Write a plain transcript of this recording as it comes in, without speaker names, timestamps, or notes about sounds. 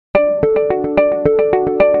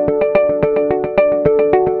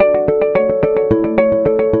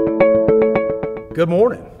Good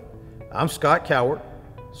morning. I'm Scott Cowart,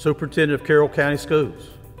 Superintendent of Carroll County Schools.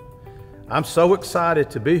 I'm so excited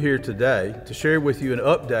to be here today to share with you an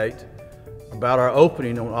update about our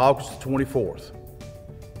opening on August 24th.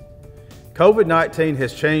 COVID-19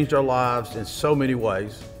 has changed our lives in so many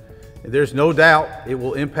ways, and there's no doubt it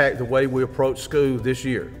will impact the way we approach school this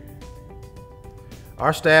year.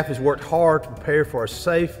 Our staff has worked hard to prepare for a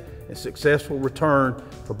safe and successful return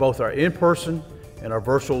for both our in-person and our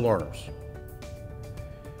virtual learners.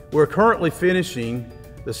 We're currently finishing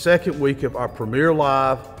the second week of our Premier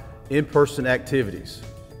Live in-person activities.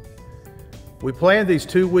 We planned these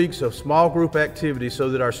 2 weeks of small group activities so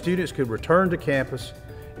that our students could return to campus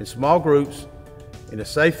in small groups in a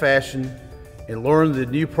safe fashion and learn the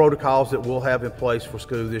new protocols that we'll have in place for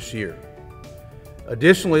school this year.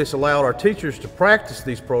 Additionally, it's allowed our teachers to practice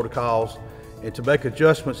these protocols and to make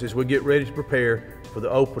adjustments as we get ready to prepare for the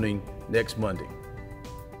opening next Monday.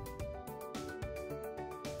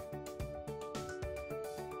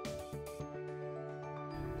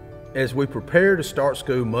 As we prepare to start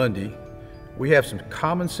school Monday, we have some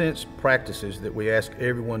common sense practices that we ask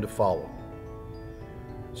everyone to follow.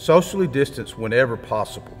 Socially distance whenever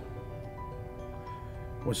possible.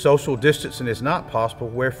 When social distancing is not possible,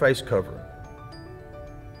 wear face covering.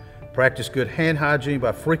 Practice good hand hygiene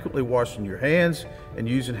by frequently washing your hands and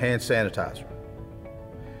using hand sanitizer.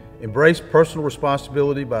 Embrace personal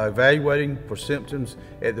responsibility by evaluating for symptoms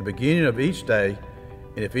at the beginning of each day,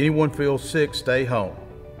 and if anyone feels sick, stay home.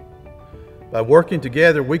 By working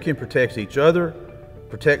together, we can protect each other,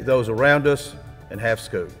 protect those around us, and have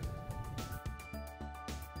school.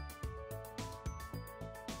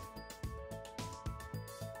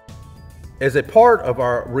 As a part of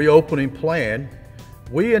our reopening plan,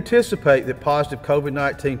 we anticipate that positive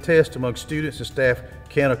COVID-19 tests among students and staff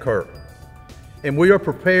can occur, and we are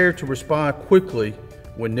prepared to respond quickly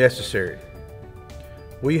when necessary.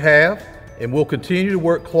 We have and will continue to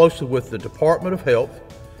work closely with the Department of Health,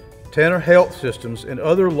 Tanner Health Systems, and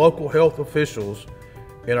other local health officials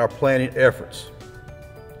in our planning efforts.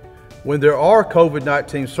 When there are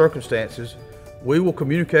COVID-19 circumstances, we will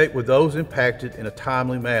communicate with those impacted in a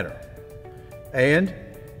timely manner. And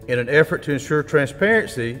in an effort to ensure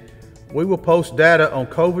transparency, we will post data on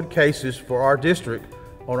COVID cases for our district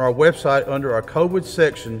on our website under our COVID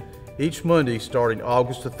section each Monday starting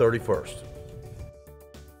August the 31st.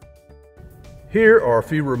 Here are a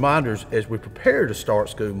few reminders as we prepare to start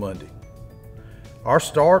school Monday. Our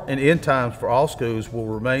start and end times for all schools will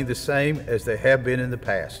remain the same as they have been in the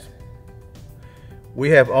past. We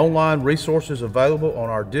have online resources available on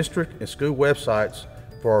our district and school websites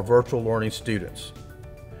for our virtual learning students.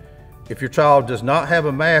 If your child does not have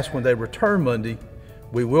a mask when they return Monday,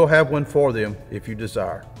 we will have one for them if you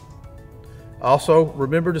desire. Also,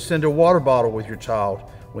 remember to send a water bottle with your child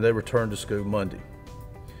when they return to school Monday.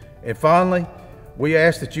 And finally, we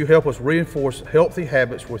ask that you help us reinforce healthy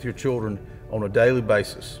habits with your children on a daily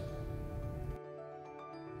basis.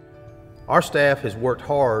 Our staff has worked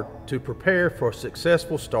hard to prepare for a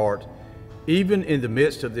successful start, even in the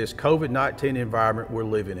midst of this COVID-19 environment we're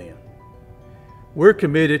living in. We're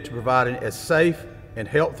committed to providing as safe and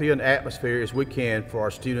healthy an atmosphere as we can for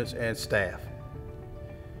our students and staff.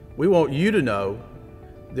 We want you to know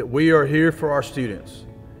that we are here for our students,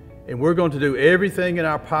 and we're going to do everything in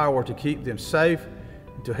our power to keep them safe,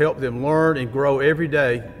 to help them learn and grow every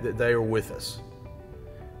day that they are with us.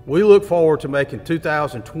 We look forward to making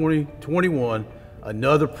 2020-21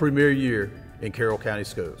 another premier year in Carroll County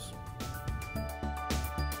Schools.